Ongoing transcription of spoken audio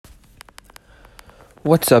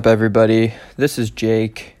What's up, everybody? This is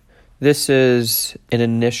Jake. This is an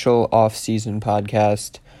initial off-season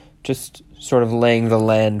podcast, just sort of laying the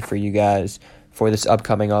land for you guys for this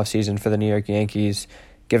upcoming off-season for the New York Yankees,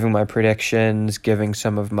 giving my predictions, giving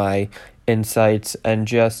some of my insights, and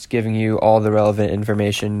just giving you all the relevant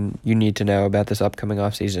information you need to know about this upcoming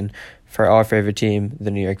off-season for our favorite team, the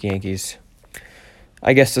New York Yankees.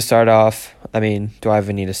 I guess to start off, do I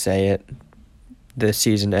even need to say it? This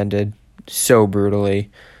season ended so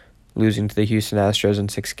brutally, losing to the Houston Astros in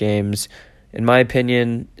 6 games. In my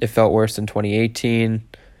opinion, it felt worse than 2018.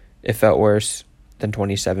 It felt worse than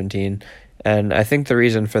 2017. And I think the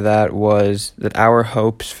reason for that was that our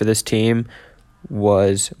hopes for this team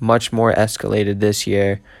was much more escalated this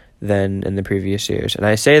year than in the previous years. And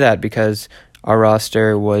I say that because our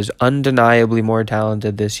roster was undeniably more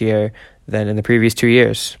talented this year than in the previous 2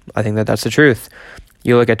 years. I think that that's the truth.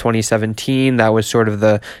 You look at 2017, that was sort of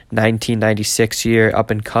the 1996 year,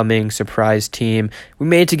 up-and-coming surprise team. We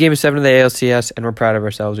made it to Game 7 of the ALCS, and we're proud of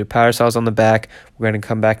ourselves. We pat ourselves on the back. We're going to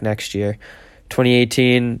come back next year.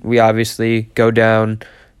 2018, we obviously go down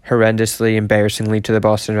horrendously, embarrassingly to the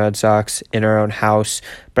Boston Red Sox in our own house.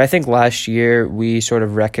 But I think last year, we sort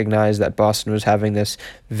of recognized that Boston was having this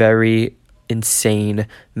very insane,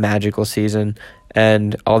 magical season.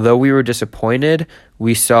 And although we were disappointed,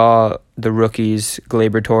 we saw the rookies,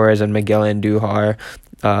 Gleyber Torres and Miguel Andujar.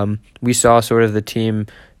 We saw sort of the team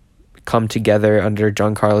come together under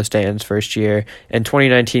Giancarlo Stanton's first year. And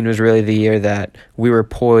 2019 was really the year that we were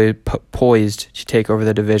poised to take over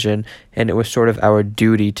the division, and it was sort of our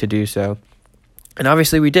duty to do so. And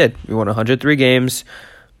obviously we did. We won 103 games.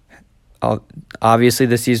 Obviously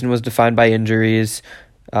the season was defined by injuries,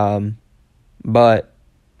 but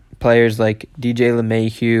players like DJ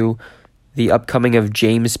LeMahieu, the upcoming of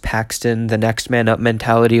James Paxton, the next man up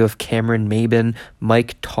mentality of Cameron Maybin,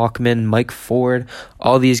 Mike Tauchman, Mike Ford,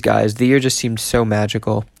 all these guys, the year just seemed so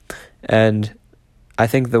magical. And I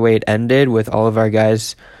think the way it ended with all of our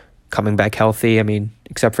guys coming back healthy,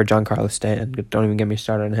 except for Giancarlo Stanton, don't even get me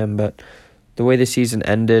started on him, but the way the season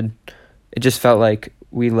ended, it just felt like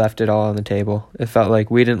we left it all on the table. It felt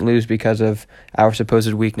like we didn't lose because of our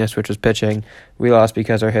supposed weakness, which was pitching. We lost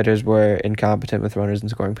because our hitters were incompetent with runners in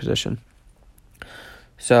scoring position.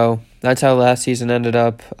 So that's how last season ended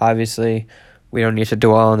up. Obviously, we don't need to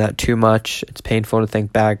dwell on that too much. It's painful to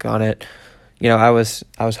think back on it. I was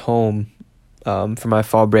home for my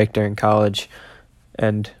fall break during college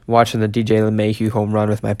and watching the DJ LeMahieu home run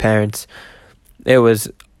with my parents. It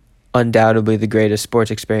was undoubtedly the greatest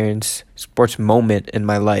sports moment in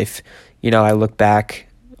my life. I look back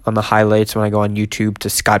on the highlights when I go on YouTube to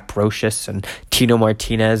Scott Brocious and Tino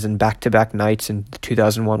Martinez and back-to-back nights in the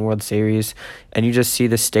 2001 World Series, and you just see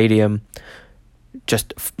the stadium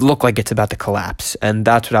just look like it's about to collapse. And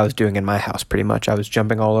that's what I was doing in my house pretty much. I was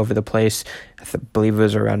jumping all over the place. I believe it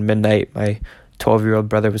was around midnight. My 12-year-old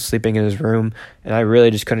brother was sleeping in his room, and I really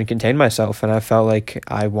just couldn't contain myself, and I felt like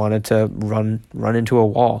I wanted to run into a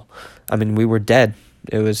wall. We were dead.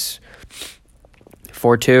 It was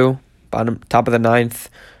 4-2, top of the ninth,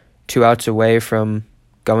 2 outs away from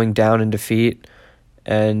going down in defeat,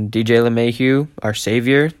 and DJ LeMahieu, our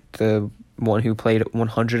savior, the one who played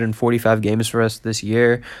 145 games for us this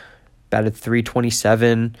year, batted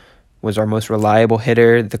 .327, was our most reliable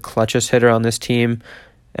hitter, the clutchest hitter on this team,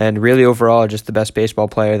 and really overall just the best baseball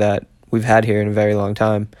player that we've had here in a very long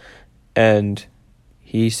time. And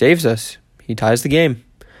he saves us. He ties the game.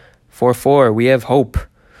 4-4. We have hope.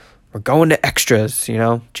 We're going to extras,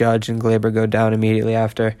 Judge and Gleyber go down immediately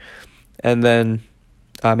after. And then,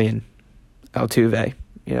 Altuve,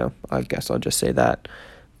 I guess I'll just say that.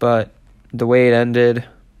 But the way it ended,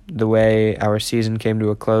 the way our season came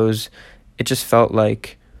to a close, it just felt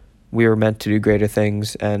like we were meant to do greater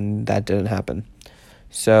things, and that didn't happen.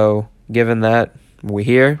 So, given that, we're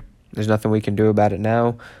here. There's nothing we can do about it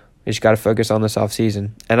now. We just got to focus on this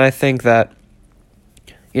offseason. And I think that,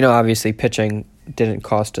 obviously pitching didn't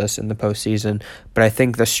cost us in the postseason, but I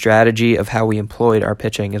think the strategy of how we employed our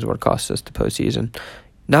pitching is what cost us the postseason.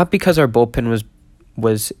 Not because our bullpen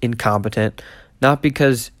was incompetent, not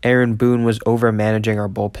because Aaron Boone was over-managing our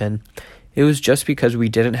bullpen. It was just because we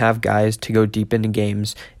didn't have guys to go deep into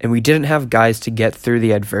games, and we didn't have guys to get through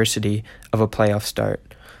the adversity of a playoff start.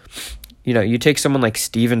 You take someone like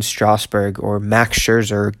Steven Strasburg or Max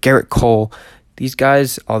Scherzer or Garrett Cole. These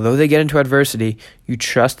guys, although they get into adversity, you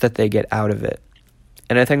trust that they get out of it.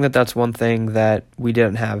 And I think that that's one thing that we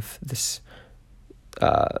didn't have this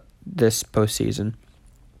postseason.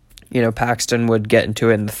 Paxton would get into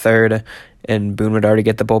it in the third, and Boone would already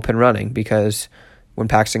get the bullpen running because when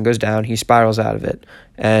Paxton goes down, he spirals out of it.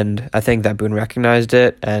 And I think that Boone recognized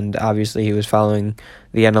it, and obviously he was following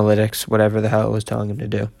the analytics, whatever the hell it was telling him to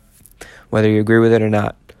do, whether you agree with it or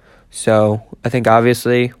not. So I think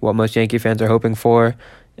obviously what most Yankee fans are hoping for,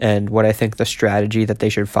 and what I think the strategy that they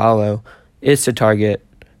should follow, is to target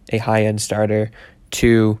a high-end starter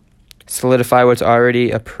to solidify what's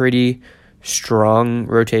already a pretty strong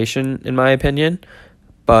rotation, in my opinion.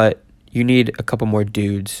 But you need a couple more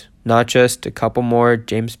dudes, not just a couple more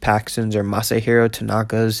James Paxtons or Masahiro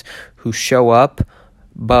Tanakas who show up,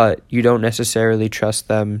 but you don't necessarily trust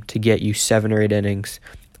them to get you 7 or 8 innings,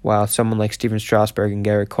 while someone like Steven Strasburg and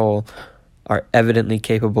Garrett Cole are evidently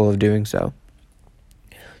capable of doing so.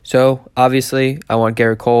 So, obviously, I want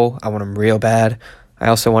Garrett Cole. I want him real bad. I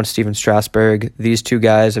also want Steven Strasburg. These two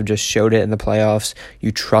guys have just showed it in the playoffs.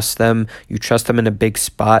 You trust them. You trust them in a big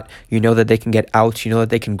spot. You know that they can get outs. You know that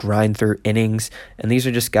they can grind through innings. And these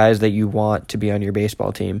are just guys that you want to be on your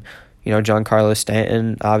baseball team. You know, Giancarlo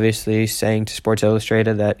Stanton obviously saying to Sports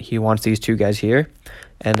Illustrated that he wants these two guys here.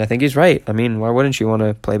 And I think he's right. I mean, why wouldn't you want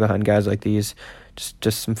to play behind guys like these?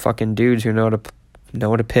 Just some fucking dudes who know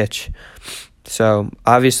how to pitch. So,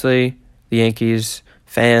 obviously, the Yankees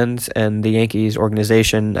fans and the Yankees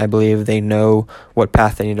organization, I believe they know what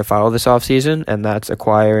path they need to follow this offseason, and that's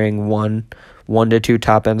acquiring one to two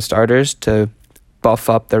top-end starters to buff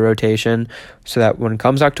up the rotation so that when it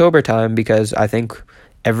comes October time, because I think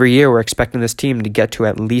every year we're expecting this team to get to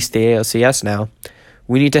at least the ALCS now,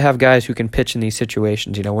 we need to have guys who can pitch in these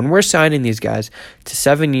situations. You know, when we're signing these guys to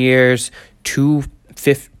 7 years,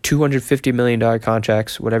 $250 million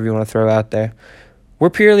contracts, whatever you want to throw out there, we're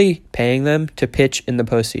purely paying them to pitch in the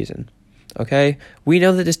postseason, okay? We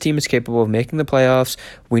know that this team is capable of making the playoffs.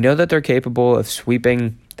 We know that they're capable of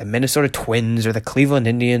sweeping the Minnesota Twins or the Cleveland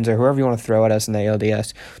Indians or whoever you want to throw at us in the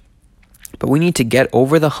ALDS. But we need to get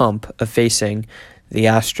over the hump of facing the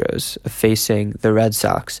Astros, of facing the Red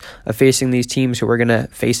Sox, of facing these teams who we're going to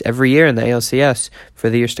face every year in the ALCS for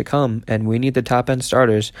the years to come. And we need the top-end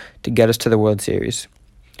starters to get us to the World Series.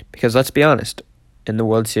 Because let's be honest, in the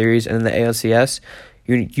World Series and in the ALCS,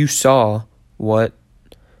 you saw what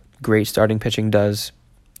great starting pitching does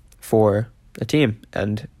for a team,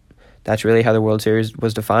 and that's really how the World Series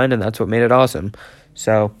was defined, and that's what made it awesome.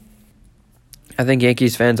 So I think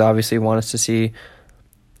Yankees fans obviously want us to see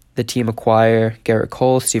the team acquire Garrett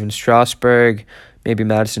Cole, Steven Strasburg, maybe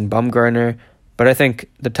Madison Bumgarner, but I think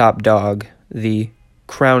the top dog, the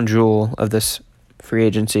crown jewel of this free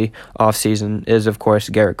agency offseason is, of course,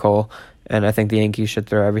 Garrett Cole, and I think the Yankees should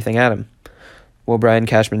throw everything at him. Will Brian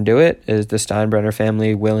Cashman do it? Is the Steinbrenner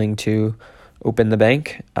family willing to open the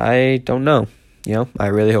bank? I don't know. You know, I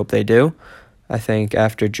really hope they do. I think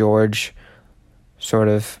after George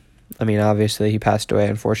obviously he passed away,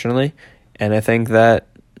 unfortunately, and I think that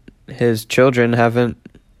his children haven't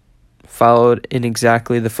followed in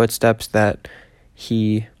exactly the footsteps that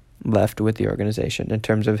he left with the organization in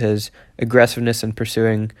terms of his aggressiveness in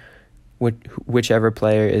pursuing whichever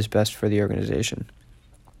player is best for the organization.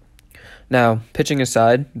 Now, pitching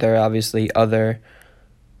aside, there are obviously other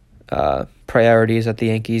priorities that the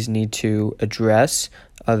Yankees need to address,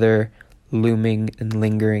 other looming and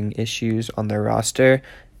lingering issues on their roster.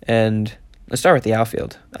 And let's start with the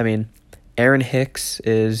outfield. I mean, Aaron Hicks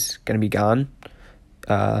is going to be gone.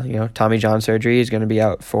 Tommy John surgery is going to be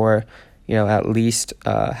out for, at least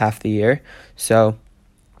half the year. So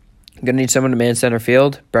I'm going to need someone to man center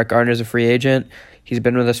field. Brett Gardner's a free agent. He's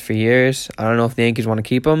been with us for years. I don't know if the Yankees want to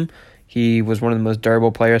keep him. He was one of the most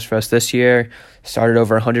durable players for us this year. Started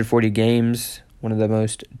over 140 games. One of the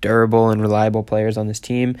most durable and reliable players on this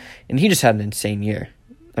team. And he just had an insane year.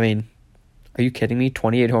 I mean, are you kidding me?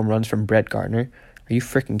 28 home runs from Brett Gardner. Are you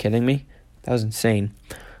freaking kidding me? That was insane.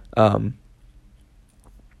 So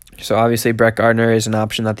obviously Brett Gardner is an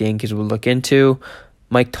option that the Yankees will look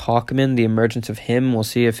Mike Tauchman, the emergence of him, we'll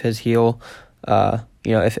see if his heel,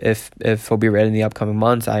 if he'll be ready in the upcoming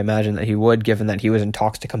months. I imagine that he would, given that he was in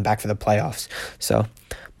talks to come back for the playoffs. So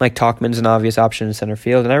Mike Tauchman's an obvious option in center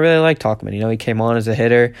field, and I really like Tauchman. He came on as a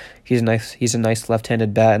hitter. He's a nice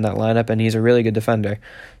left-handed bat in that lineup, and he's a really good defender.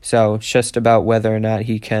 So it's just about whether or not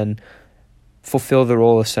he can fulfill the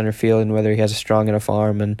role of center field and whether he has a strong enough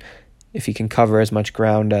arm and if he can cover as much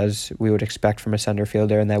ground as we would expect from a center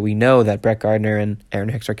fielder, and that we know that Brett Gardner and Aaron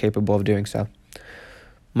Hicks are capable of doing so.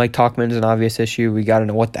 Mike Tauchman is an obvious issue. We got to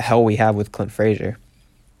know what the hell we have with Clint Frazier.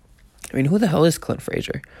 I mean, who the hell is Clint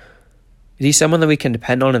Frazier? Is he someone that we can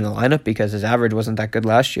depend on in the lineup? Because his average wasn't that good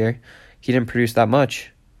last year. He didn't produce that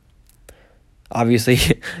much. Obviously,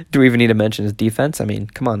 do we even need to mention his defense? I mean,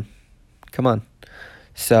 come on.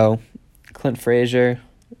 So, Clint Frazier,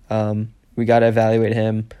 we got to evaluate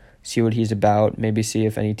him. see what he's about, maybe see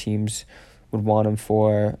if any teams would want him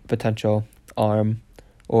for potential arm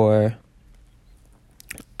or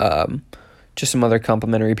just some other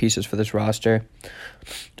complementary pieces for this roster.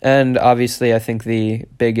 And obviously, I think the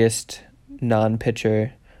biggest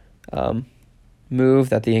non-pitcher move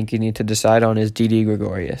that the Yankees need to decide on is Didi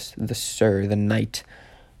Gregorius, the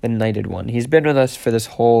knighted one. He's been with us for this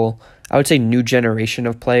whole, I would say, new generation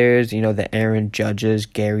of players, the Aaron Judges,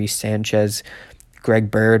 Gary Sanchez,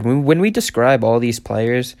 Greg Bird. When we describe all these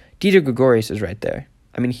players, Didi Gregorius is right there.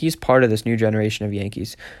 I mean, he's part of this new generation of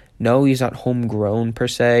Yankees. No, he's not homegrown per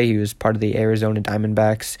se. He was part of the Arizona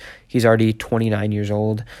Diamondbacks. He's already 29 years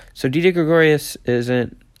old. So Didi Gregorius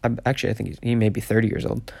isn't, actually I think he may be 30 years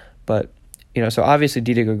old. But, so obviously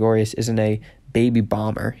Didi Gregorius isn't a baby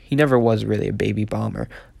bomber. He never was really a baby bomber.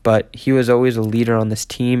 But he was always a leader on this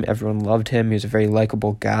team. Everyone loved him. He was a very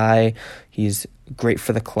likable guy. He's great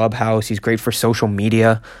for the clubhouse. He's great for social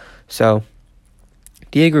media. So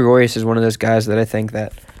Didi Gregorius is one of those guys that I think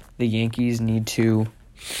that the Yankees need to,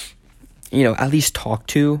 at least talk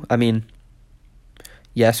to. I mean,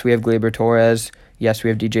 yes, we have Gleyber Torres. Yes, we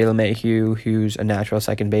have DJ LeMahieu, who's a natural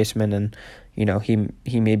second baseman, and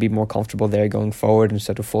he may be more comfortable there going forward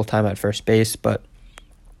instead of full-time at first base, but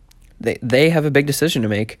they have a big decision to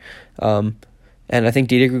make. And I think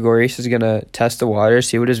Didi Gregorius is going to test the waters,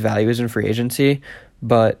 see what his value is in free agency,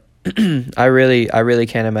 but I really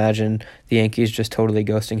can't imagine the Yankees just totally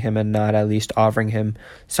ghosting him and not at least offering him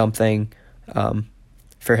something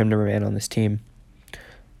for him to remain on this team.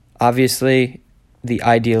 Obviously, the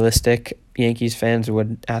idealistic Yankees fans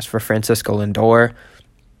would ask for Francisco Lindor.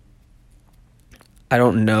 I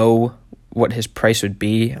don't know what his price would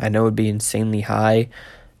be. I know it would be insanely high,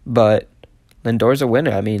 but Lindor's a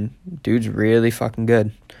winner. I mean, dude's really fucking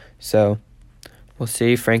good. So we'll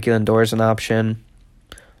see. Frankie Lindor's an option.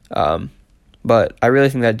 But I really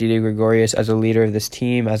think that Didi Gregorius, as a leader of this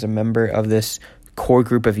team, as a member of this core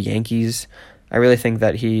group of Yankees, I really think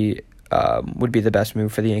that he would be the best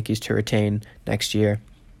move for the Yankees to retain next year.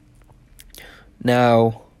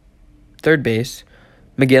 Now, third base,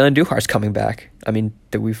 Miguel Andujar's coming back. I mean,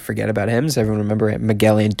 did we forget about him? Does everyone remember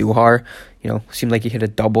Miguel Andujar? Seemed like he hit a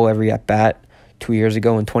double every at-bat 2 years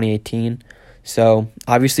ago in 2018. So,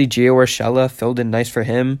 obviously, Gio Urshela filled in nice for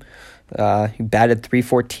him. He batted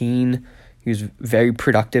 .314. He was very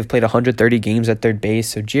productive, played 130 games at third base.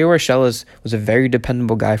 So Gio Urshela was a very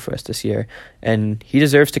dependable guy for us this year, and he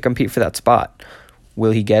deserves to compete for that spot. Will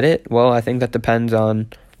he get it? Well, I think that depends on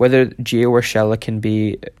whether Gio Urshela can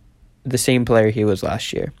be the same player he was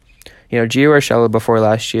last year. Gio Urshela before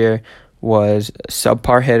last year was a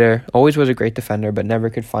subpar hitter, always was a great defender, but never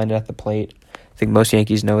could find it at the plate. I think most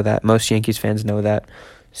Yankees know that. Most Yankees fans know that.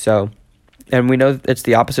 So, and we know it's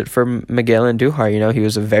the opposite for Miguel Andujar. He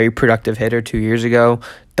was a very productive hitter 2 years ago,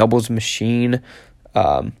 doubles machine,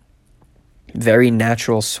 very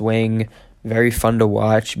natural swing, very fun to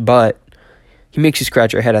watch, but he makes you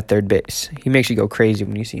scratch your head at third base. He makes you go crazy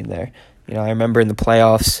when you see him there. I remember in the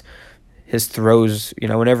playoffs, his throws,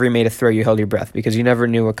 whenever he made a throw, you held your breath because you never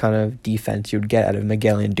knew what kind of defense you would get out of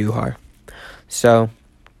Miguel Andujar. So,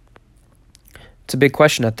 it's a big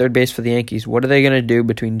question at third base for the Yankees. What are they going to do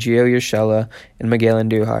between Gio Urshela and Miguel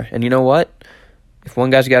Andujar? And you know what? If one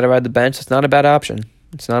guy's got to ride the bench, it's not a bad option.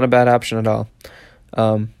 It's not a bad option at all.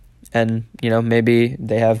 And, maybe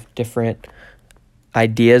they have different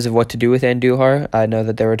ideas of what to do with Andujar. I know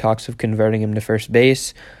that there were talks of converting him to first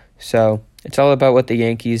base. So it's all about what the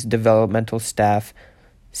Yankees developmental staff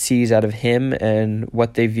sees out of him and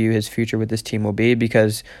what they view his future with this team will be,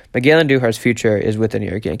 because Miguel Andujar's future is with the New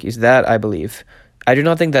York Yankees. That I believe. I do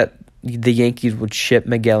not think that the Yankees would ship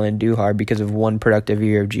Miguel Andujar because of one productive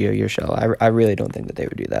year of Gio Urshela. I really don't think that they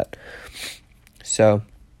would do that. So,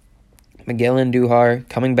 Miguel Andujar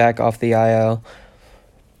coming back off the IL,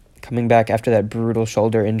 coming back after that brutal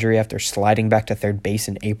shoulder injury after sliding back to third base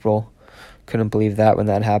in April. Couldn't believe that when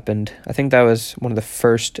that happened. I think that was one of the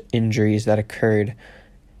first injuries that occurred.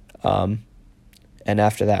 And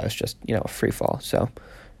after that, it was just, a free fall. So,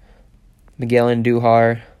 Miguel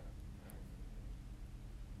Andujar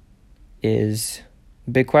is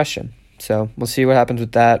a big question. So, we'll see what happens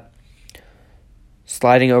with that.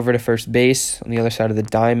 Sliding over to first base on the other side of the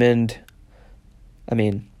diamond. I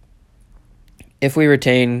mean, if we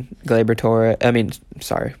retain Gleyber Torres,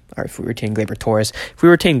 if we retain Gleyber Torres, if we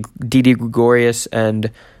retain Didi Gregorius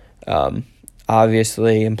and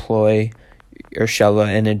obviously employ Urshela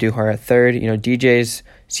and Andujar at third, DJ's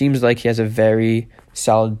seems like he has a very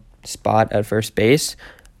solid spot at first base.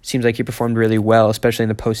 Seems like he performed really well, especially in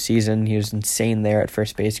the postseason. He was insane there at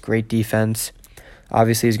first base. Great defense.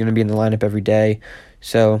 Obviously, he's going to be in the lineup every day.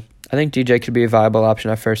 So I think DJ could be a viable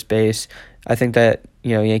option at first base. I think that,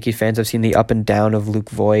 Yankee fans have seen the up and down of Luke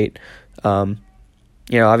Voit.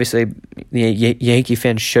 Obviously, the Yankee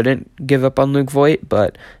fans shouldn't give up on Luke Voit,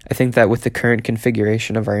 but I think that with the current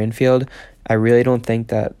configuration of our infield, I really don't think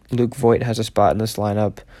that Luke Voit has a spot in this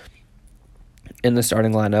lineup, in the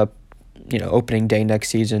starting lineup, opening day next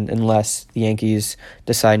season, unless the Yankees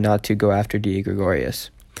decide not to go after Didi Gregorius.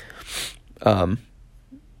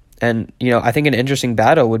 And, I think an interesting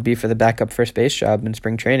battle would be for the backup first base job in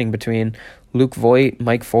spring training between Luke Voit,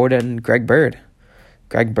 Mike Ford, and Greg Bird.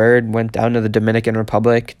 Greg Bird went down to the Dominican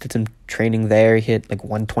Republic, did some training there. He hit like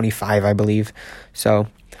 125, I believe. So,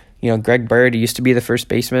 Greg Bird used to be the first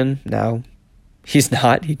baseman. Now he's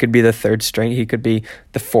not. He could be the third string. He could be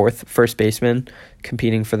the fourth first baseman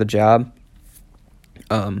competing for the job.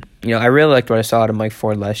 I really liked what I saw out of Mike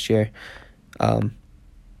Ford last year.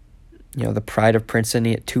 The pride of Princeton,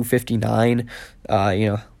 he had 259.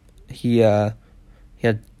 He had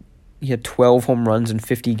 12 home runs in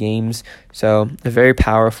 50 games. So a very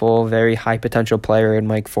powerful, very high potential player in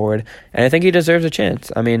Mike Ford. And I think he deserves a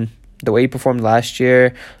chance. I mean, the way he performed last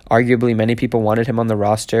year, arguably many people wanted him on the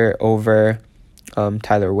roster over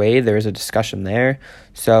Tyler Wade. There was a discussion there.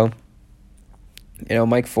 So,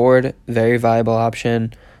 Mike Ford, very viable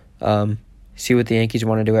option. See what the Yankees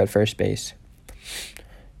want to do at first base.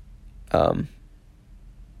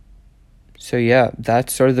 So yeah,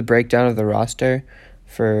 that's sort of the breakdown of the roster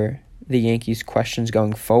for the Yankees' questions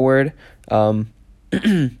going forward. I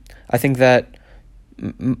think that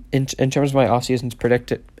in terms of my offseason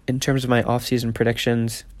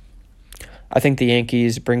predictions, I think the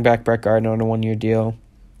Yankees bring back Brett Gardner on a 1-year deal.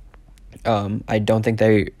 I don't think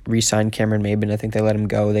they re-sign Cameron Maybin. I think they let him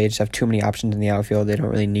go. They just have too many options in the outfield. They don't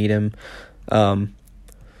really need him.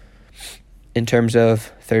 In terms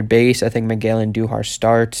of third base, I think Miguel Andujar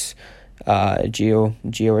starts. Gio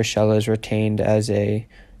Urshela is retained as a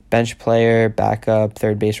bench player, backup,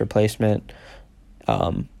 third base replacement.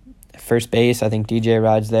 First base, I think DJ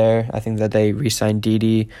rides there. I think that they re-signed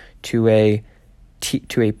Didi to a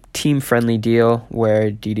team-friendly deal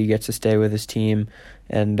where Didi gets to stay with his team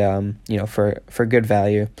and for good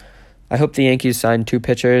value. I hope the Yankees sign 2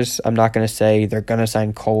 pitchers. I'm not going to say they're going to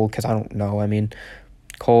sign Cole because I don't know. I mean,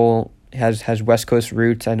 Cole has West Coast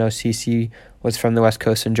roots. I know CC was from the West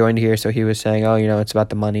Coast and joined here, so he was saying, it's about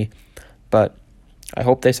the money. But I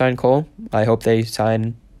hope they sign Cole. I hope they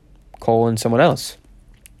sign Cole and someone else.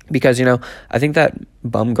 Because, I think that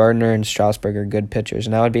Bumgarner and Strasburg are good pitchers,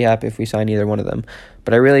 and I would be happy if we sign either one of them.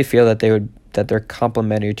 But I really feel that they're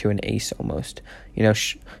complementary to an ace almost.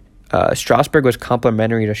 Strasburg was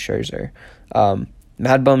complementary to Scherzer.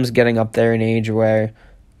 Mad Bum's getting up there in age where,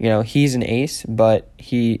 he's an ace, but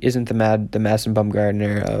he isn't the Madison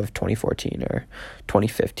Bumgarner of 2014 or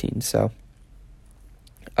 2015. So,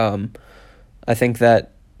 I think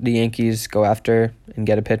that the Yankees go after and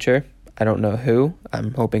get a pitcher. I don't know who.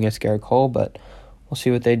 I'm hoping it's Garrett Cole, but we'll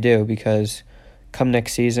see what they do because come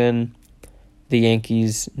next season, the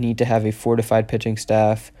Yankees need to have a fortified pitching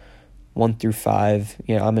staff, 1 through 5.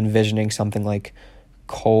 I'm envisioning something like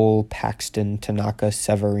Cole, Paxton, Tanaka,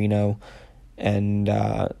 Severino, and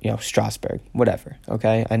Strasburg, whatever.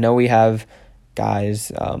 Okay, I know we have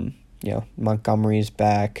guys. Montgomery's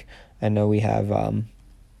back. I know we have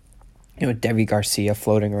Devi Garcia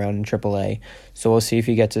floating around in AAA. So we'll see if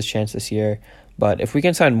he gets his chance this year. But if we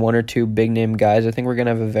can sign 1 or 2 big name guys, I think we're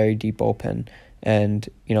gonna have a very deep bullpen. And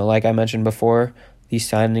like I mentioned before, these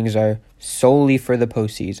signings are solely for the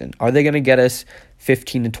postseason. Are they gonna get us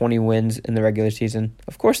 15 to 20 wins in the regular season?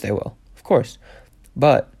 Of course they will. Of course.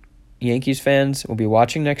 But Yankees fans will be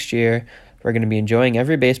watching next year. We're going to be enjoying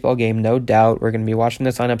every baseball game, no doubt. We're going to be watching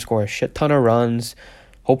this lineup score a shit ton of runs.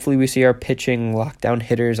 Hopefully we see our pitching lockdown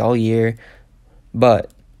hitters all year.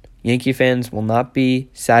 But Yankee fans will not be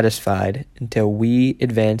satisfied until we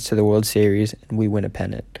advance to the World Series and we win a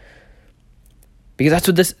pennant. Because that's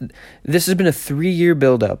what this has been a 3-year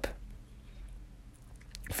buildup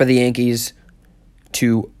for the Yankees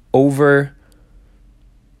to overtake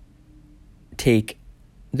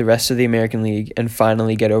the rest of the American League and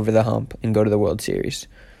finally get over the hump and go to the World Series.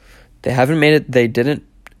 They haven't made it. They didn't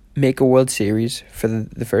make a World Series for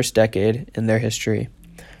the first decade in their history.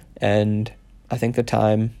 And I think the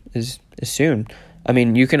time is soon. I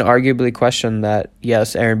mean, you can arguably question that,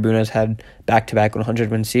 yes, Aaron Boone has had back-to-back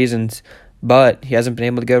 100-win seasons, but he hasn't been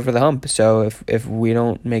able to get over the hump. So if we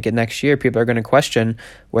don't make it next year, people are going to question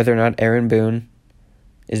whether or not Aaron Boone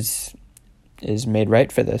is made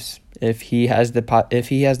right for this. If he has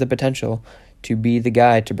the potential to be the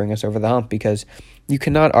guy to bring us over the hump, because you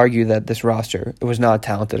cannot argue that this roster was not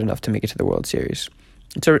talented enough to make it to the World Series.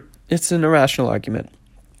 It's an irrational argument.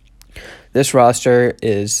 this roster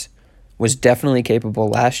was definitely capable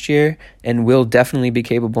last year and will definitely be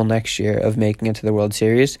capable next year of making it to the World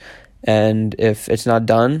Series. And if it's not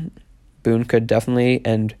done, Boone could definitely,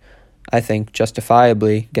 and I think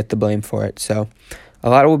justifiably, get the blame for it. So a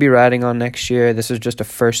lot will be riding on next year. This is just a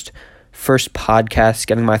first podcast,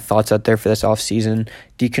 getting my thoughts out there for this offseason,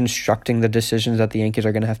 deconstructing the decisions that the Yankees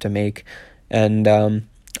are going to have to make. And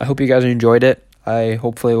I hope you guys enjoyed it. I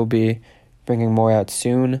hopefully will be bringing more out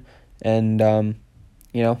soon. And,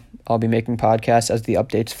 I'll be making podcasts as the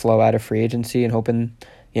updates flow out of free agency and hoping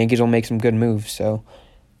the Yankees will make some good moves. So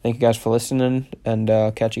thank you guys for listening, and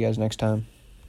catch you guys next time.